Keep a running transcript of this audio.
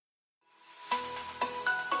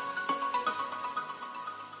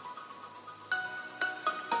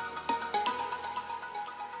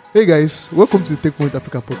Hey guys, welcome to the Tech Point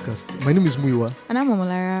Africa podcast. My name is Muiwa. And I'm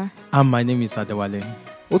Omolara. And my name is Adewale.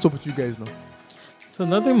 What's up with you guys now? So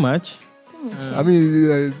nothing much.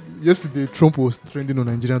 Yesterday Trump was trending on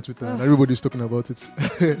Nigerian Twitter and everybody's talking about it.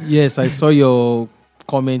 Yes, I saw your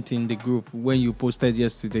comment in the group when you posted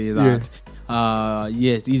yesterday that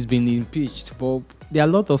yes, he's been impeached. But there are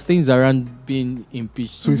a lot of things around being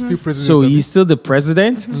impeached. So he's still president. So he's still the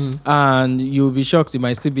president, and you'll be shocked he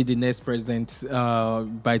might still be the next president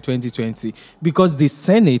by 2020 because the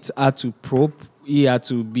Senate had to probe. He had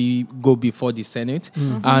to go before the Senate,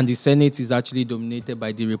 and the Senate is actually dominated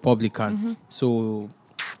by the Republican. So,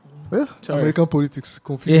 American politics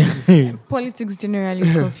confusing. yeah. Politics generally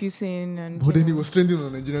is confusing. But then he was trending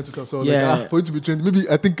on Nigerian Twitter, so I was like, for it to be trending, maybe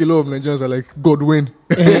I think a lot of Nigerians are like, God, when?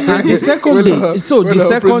 And the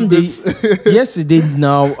second day, yesterday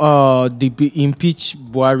now, the impeach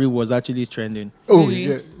Buhari was actually trending. Oh, Really?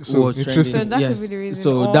 yeah. So Was interesting. So that Yes. could be the reason.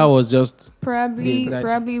 So Or that was just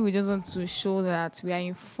probably we just want to show that we are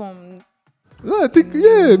informed. No, I think,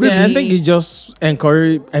 maybe. yeah. I think it just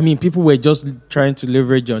encouraged. I mean, people were just trying to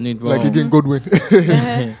leverage on it. But Like again, Godwin.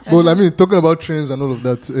 Well, I mean, talking about trends and all of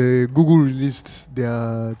that, Google released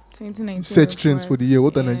their 2019 search trends for report. the year.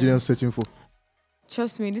 What are Yeah. Nigerians searching for?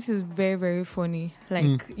 Trust me, this is very, very funny.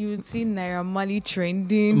 Like you would see Naira Marley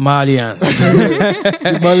trending. Malians.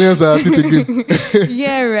 The Malians are at it again.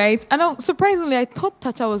 Yeah, right. And surprisingly, I thought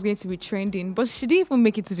Tacha was going to be trending, but she didn't even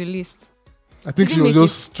make it to the list. I think Did she you was make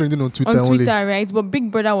just trending on Twitter On only. Twitter, right? But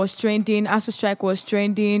Big Brother was trending, Astro Strike was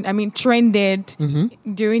trending. I mean, trended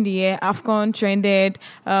during the year. AFCON trended.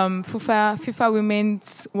 FIFA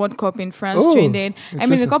Women's World Cup in France trended. I mean, a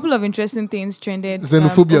interesting. couple of interesting things trended.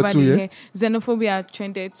 Xenophobia over too, the yeah? year. Xenophobia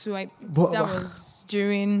trended too. But- That was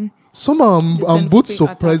during. Somehow I'm both xenophobic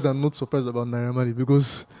surprised and not surprised about Naira Marley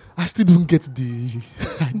because I still don't get the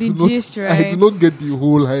gist, I right? do not get the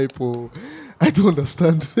whole hype or I don't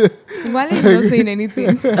understand. Wale is not saying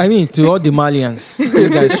anything. I mean, to all the Malians, you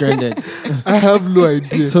guys trended. I have no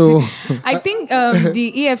idea. So I think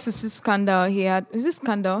the EFCC scandal he had. Is this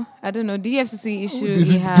scandal? I don't know. The EFCC issue he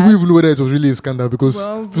do had. we even know whether it was really a scandal? Because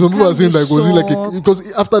Well, we some people are can't saying be like was it like sure.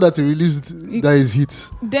 because after that he released that is hit.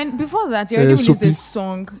 Then before that, he already released Sophie. a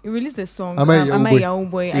song. He released a song. Am I a Yahoo Boy? Yahoo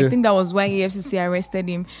Boy? Yeah. I think that was why EFCC arrested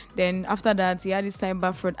him. Then after that, he had his alleged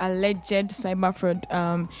cyber fraud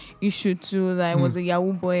issue too. That was a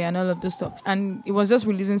Yahoo Boy and all of those stuff. And he was just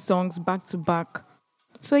releasing songs back to back.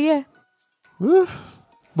 So yeah,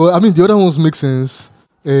 But I mean the other ones make sense.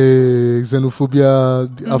 Xenophobia,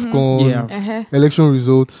 AFCON, yeah. election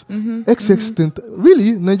results. XX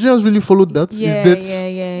really? Nigerians really followed that? yeah, His death?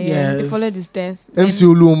 yeah. They Yes. followed his death. MC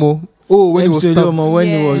Oluomo. Oh, when he was MC stabbed. Oluomo, when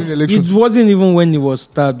he Yeah. was, During election. it wasn't even when he was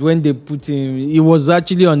stabbed. When they put him, he was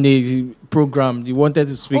actually on a program. He wanted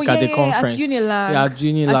to speak at the conference. At Unilag. Yeah,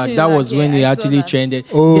 Unilag. At That was Unilag, when yeah, he I saw actually that. trended.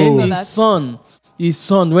 Oh. Then I his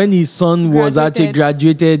saw son, when his son was actually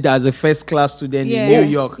Graduated. graduated as a first class student Yeah. in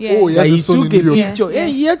New York. Yeah. Oh, he That has he a son took in a New York. picture. Yeah. Yeah,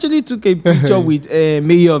 he actually took a picture with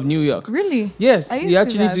Mayor of New York. Really? Yes, I didn't he see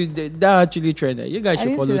actually that. that actually trended. You guys I should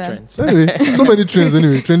didn't follow see that. trends. Anyway, so many trends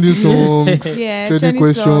anyway. Trending songs, Yeah. trending trending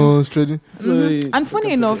questions, songs. trending. So, And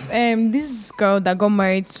funny enough, this girl that got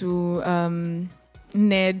married to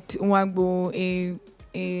Ned Nwagbo,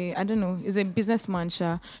 I don't know, is a businessman.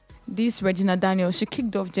 This Regina Daniels, she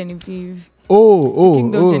kicked off Genevieve. Kicked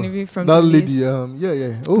off Genevieve from that the lady. list.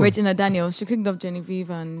 Yeah. Oh, Regina Daniels, she kicked off Genevieve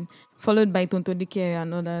and followed by Tonto Dike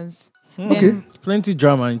and others. Okay. plenty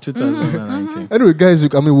drama in 2019. Anyway, guys,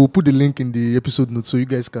 we'll put the link in the episode notes so you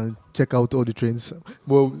guys can check out all the trends.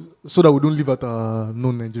 Well, so that we don't leave out our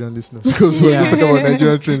non-Nigerian listeners because we're Yeah. just talking about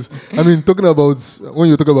Nigerian trends. I mean, talking about when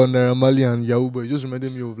you talk about Naira Marley and Yahoo Boy, it just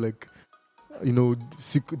reminded me of like,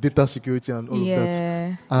 data security and all of that.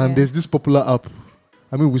 Yeah. And there's this popular app.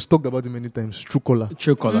 I mean, we've talked about it many times. Truecaller.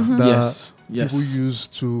 True color. That Yes. People use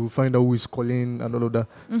to find out who is calling and all of that.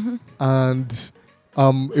 And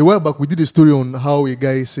a while back, we did a story on how a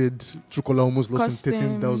guy said Truecaller almost lost him Cost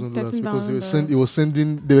him $13,000 because $13,000.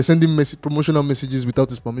 they were sending promotional messages without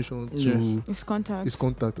his permission to Yes. His contact. his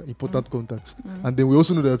important contacts. And then we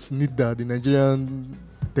also know that NIDA, the Nigerian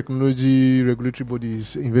Technology Regulatory Body,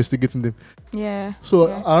 is investigating them. Yeah. So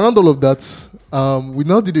yeah. around all of that, we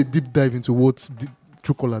now did a deep dive into what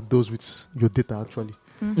Truecaller does with your data actually.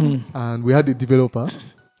 And we had a developer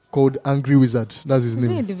called Angry Wizard. That's his Is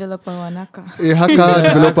he a name. developer or an hacker? A hacker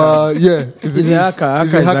developer. Yeah, He's a hacker.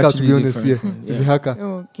 He's a Hacker is hacker, to be actually honest. Yeah, different. he's a hacker.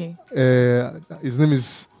 Oh, okay. His name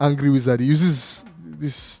is Angry Wizard. He uses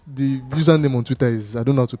the username on Twitter is, I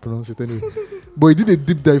don't know how to pronounce it anyway. But he did a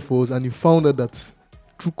deep dive for us and he found out that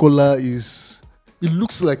Truecaller is it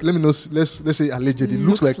looks like, let's say alleged, it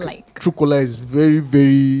looks like like. Truecaller is very,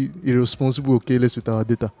 very irresponsible or careless with our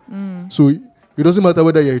data. So it doesn't matter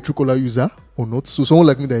whether you're a Truecaller user or not. So someone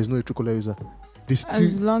like me that is not a Truecaller user, they still,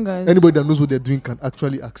 As long as anybody that knows what they're doing can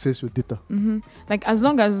actually access your data. like as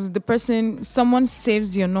long as someone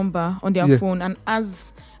saves your number on their Yeah. phone and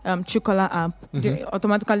as Truecaller app, they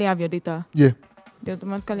automatically have your data. Yeah. They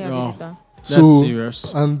automatically have Oh. your data. That's So serious.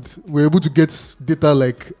 and we're able to get data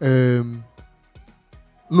like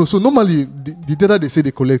no. So normally the data they say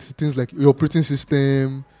they collect things like your operating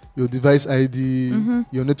system, your device ID,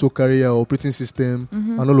 your network carrier, operating system,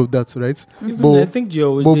 and all of that, right? Even But- I think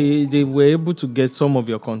but- they were able to get some of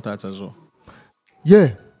your contacts as well.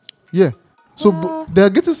 Yeah. So Well- they are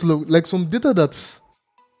getting like some data that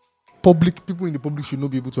people in the public should not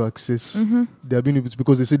be able to access. They are being able to,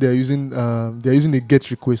 because they say they are using a GET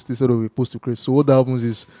request instead of a POST request. So what that happens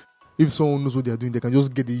is, if someone knows what they are doing, they can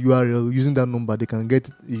just get the URL using that number. They can get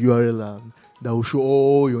a URL and that will show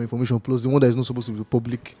all your information plus the one that is not supposed to be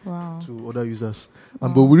public Wow. to other users.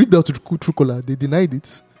 But we read that to Truecaller, they denied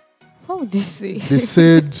it. What would they say? They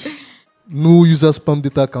said no user spam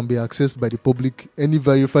data can be accessed by the public. Any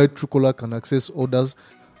verified Truecaller can access others.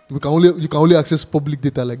 You can only access public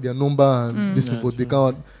data like their number and this thing, Yeah, but they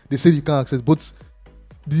true. can't. They say you can't access. But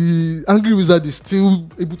the angry wizard is still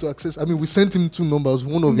able to access. I mean, we sent him 2 numbers,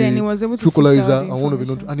 one of Then he a was able to Truecaller fish user out the and one of a not,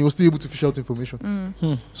 information. and he was still able to fish out information.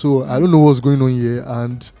 Hmm. So I don't know what's going on here,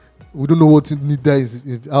 and we don't know what NIDA is,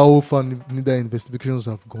 how far NIDA investigations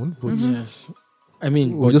have gone. But Yes. I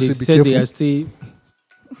mean, We'll but just they say be said they careful. are still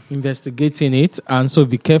investigating it, and so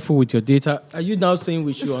be careful with your data. Are you now saying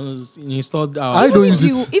we should install our? I don't use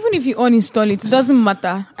it. Even if you uninstall it, it doesn't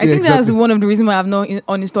matter. I Yeah, think that's exactly. one of the reasons why I've not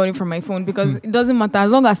uninstalled it from my phone, because it doesn't matter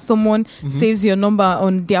as long as someone saves your number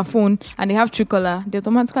on their phone and they have Truecaller, they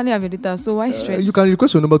automatically have your data. So why stress? you can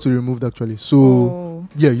request your number to be removed actually. So Oh,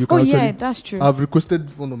 yeah, you can actually. yeah, that's true. I've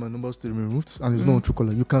requested one of my numbers to be removed, and it's not on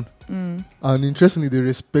Truecaller. You can, Mm. and interestingly, they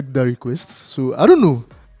respect that request. So I don't know.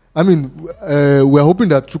 I mean, we're hoping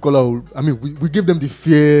that Truecaller will. I mean, we give them the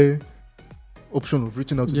fair option of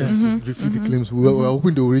reaching out to Yes. them to refute the claims. We're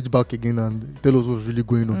hoping they'll reach back again and tell us what's really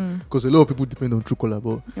going on, because a lot of people depend on Truecaller.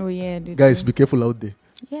 But Oh yeah, they guys, do. be careful out there.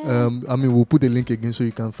 Yeah. I mean, we'll put a link again so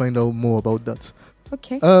you can find out more about that.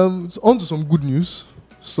 Okay. So on to some good news.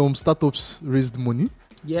 Some startups raised money.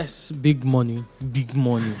 Yes, big money, big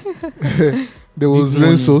money. There was Big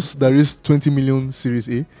money. Rensos that raised 20 million Series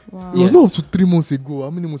A. Wow. It was Yes. not up to 3 months ago. How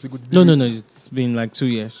many months ago? Did No, they no, raise? no. It's been like 2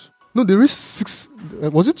 years. No, they raised 6.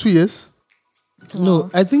 Was it 2 years? No, Wow.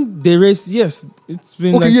 I think they raised. Yes, it's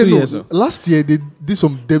been Okay, like yeah, 2 no. years. Last year they did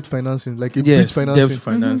some debt financing, like a bridge Yes, financing, debt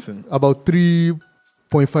financing. about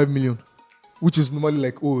 3.5 million, which is normally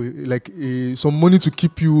like some money to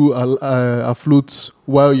keep you afloat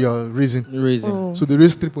while you're raising. Raising. Oh, So they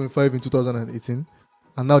raised 3.5 in 2018,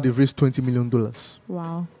 and now they've raised $20 million.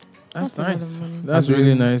 wow. That's That's a lot of nice. money. That's And really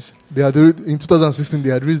then- nice. They had in 2016 they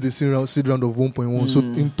had raised the seed round of 1.1. So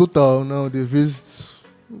Mm. in total now they've raised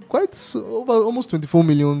over almost 24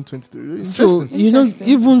 million, 23. So Interesting. you know, Interesting.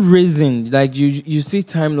 even raising, like you see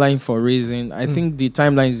timeline for raising. I Mm. think the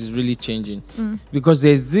timeline is really changing Mm. because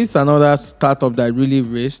there's this another startup that really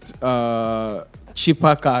raised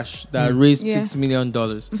cheaper cash that raised Yeah. $6 million.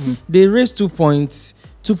 Mm. They raised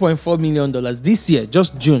 $2.4 million this year,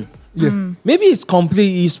 just June. Yeah. Mm. Maybe it's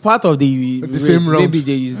complete. It's part of the race. same round. Maybe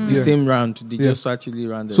there is the Yeah. same round. They Yeah. just actually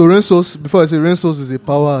rounded. So Rensos, before I say Rensos is a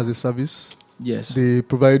power as a service. yes, They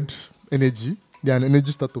provide energy. They are an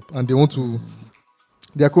energy startup and they want to.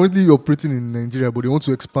 They are currently operating in Nigeria, but they want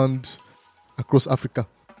to expand across Africa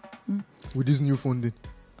Mm. with this new funding.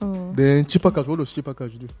 Oh. Then Cheaper Cash, what does Cheaper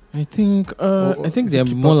Cash do? I think. Or I think is it they're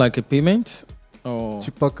cheaper? more like a payment. Oh.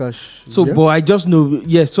 Cheaper Cash. So, yeah? but I just know,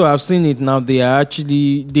 yes. So I've seen it now. They are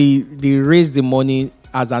actually they raise the money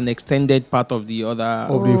as an extended part of the other.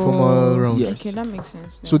 Of the former round. Yes. Okay, that makes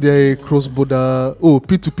sense. So they are a cross-border.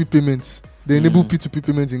 P2P payments. They enable P2P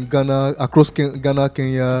payments in Ghana, across Ghana,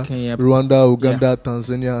 Kenya, Kenya. Rwanda, Uganda,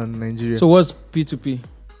 Tanzania, and Nigeria. So what's P2P?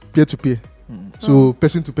 Peer-to-peer. So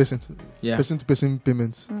person-to-person. Yeah. Person-to-person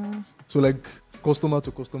payments. Mm. So like customer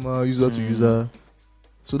to customer, user to user.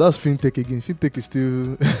 So that's fintech again. Fintech is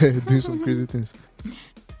still doing some crazy things.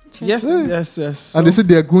 Yes, Yeah. yes. And they said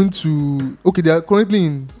they are going to. Okay, they are currently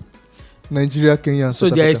in Nigeria, Kenya, and So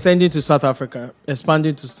South they are Africa. extending to South Africa,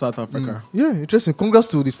 expanding to South Africa. Yeah, interesting. Congrats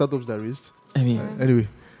to the startups that raised. I mean, Anyway,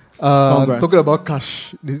 Congrats. talking about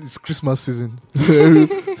cash, it's Christmas season,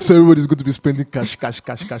 so everybody's going to be spending cash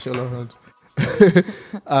all around.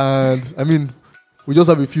 And I mean, we just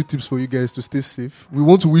have a few tips for you guys to stay safe. We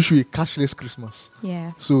want to wish you a cashless Christmas,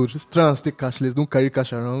 Yeah. so just try and stay cashless. Don't carry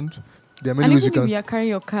cash around. There are many And ways you even if can. you are carrying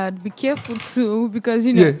your card, be careful too, because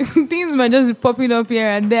things might just be popping up here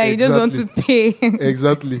and there. You just want to pay.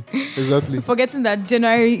 Exactly. Forgetting that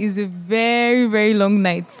January is a very, very long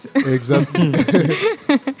night. Exactly.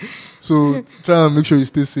 So try and make sure you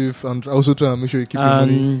stay safe, and also try and make sure you keep your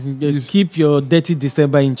money. And keep your dirty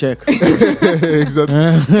December in check. Exactly.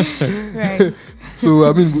 Right. So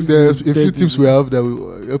I mean, there are a few tips we have that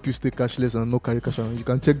will help you stay cashless and not carry cash around. You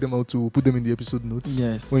can check them out to put them in the episode notes.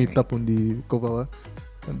 Yes. When you tap on the cover,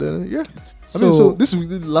 and then So, so this is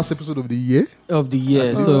the last episode of the year.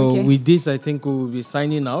 So okay. with this, I think we will be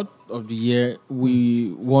signing out of the year.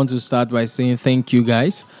 We want to start by saying thank you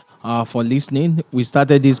guys for listening. We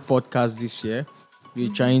started this podcast this year.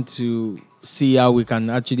 We're trying to see how we can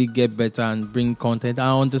actually get better and bring content.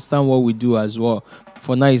 I understand what we do as well.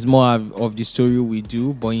 For now, it's more of the story we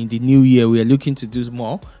do, but in the new year, we are looking to do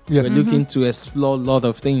more. Yeah. We're looking to explore a lot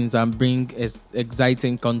of things and bring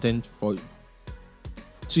exciting content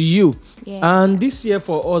to you. Yeah. And this year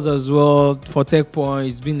for us as well, for TechPoint,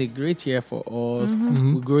 it's been a great year for us.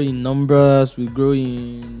 Mhm. We grow in numbers, we grow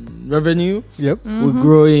in revenue, Yep. we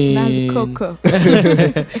grow in... That's Coco.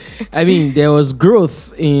 I mean, there was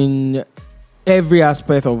growth in every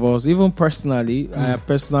aspect of us, even personally,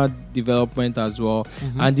 personal development as well.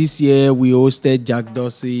 And this year, we hosted Jack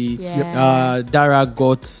Dorsey. Yeah. Dara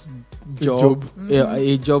got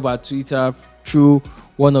a job at Twitter through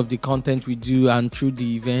one of the content we do and through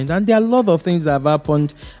the event. And there are a lot of things that have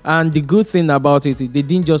happened. And the good thing about it, they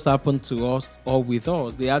didn't just happen to us or with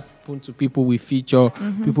us. They happened to people we feature,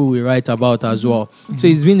 people we write about as well. So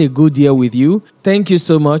it's been a good year with you. Thank you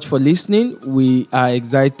so much for listening. We are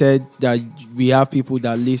excited that we have people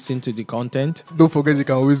that listen to the content. Don't forget you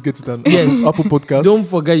can always get it on Yes. Apple Podcast. Don't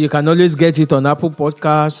forget, you can always get it on Apple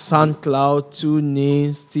Podcasts, SoundCloud,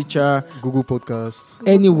 TuneIn, Stitcher, Google Podcast.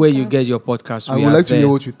 anywhere you get your podcast. I we would are like to there. hear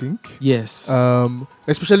what you think. Yes.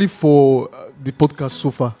 Especially for the podcast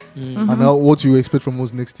so far and how, what you expect from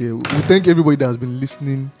us next year. We thank everybody that has been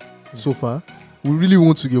listening so far. We really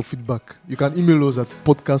want to get your feedback. You can email us at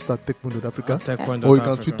podcast@techpoint.africa or you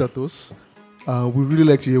can tweet at us. We really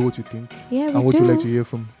like to hear what you think and what you like to hear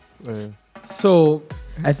from. So,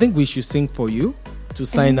 I think we should sing for you to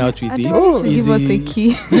sign out with it. Oh, give us a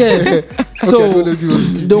key. Yes. So, Okay, let's give us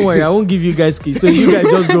a key. don't worry, I won't give you guys keys. So, you guys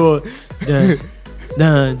just go dun,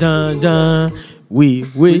 dun, dun, dun. We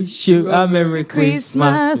wish you a Merry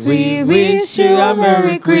Christmas. We wish you a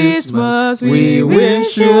Merry Christmas. We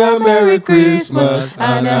wish you a Merry Christmas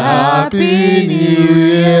and a Happy New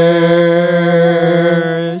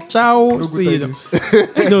Year. Ciao. No good See you. tidings.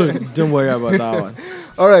 No, don't worry about that one.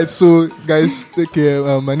 All right, so guys, take care.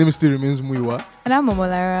 My name still remains Muiwa. And I'm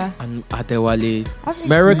Momolara. And Adewale. Happy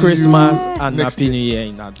Merry See Christmas you and next Happy year. New Year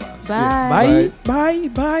in advance. Bye. Bye.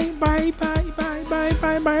 Bye. Bye. Bye. Bye. Bye.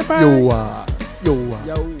 Bye. Bye. Bye. Bye. Yo.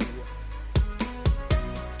 Yo.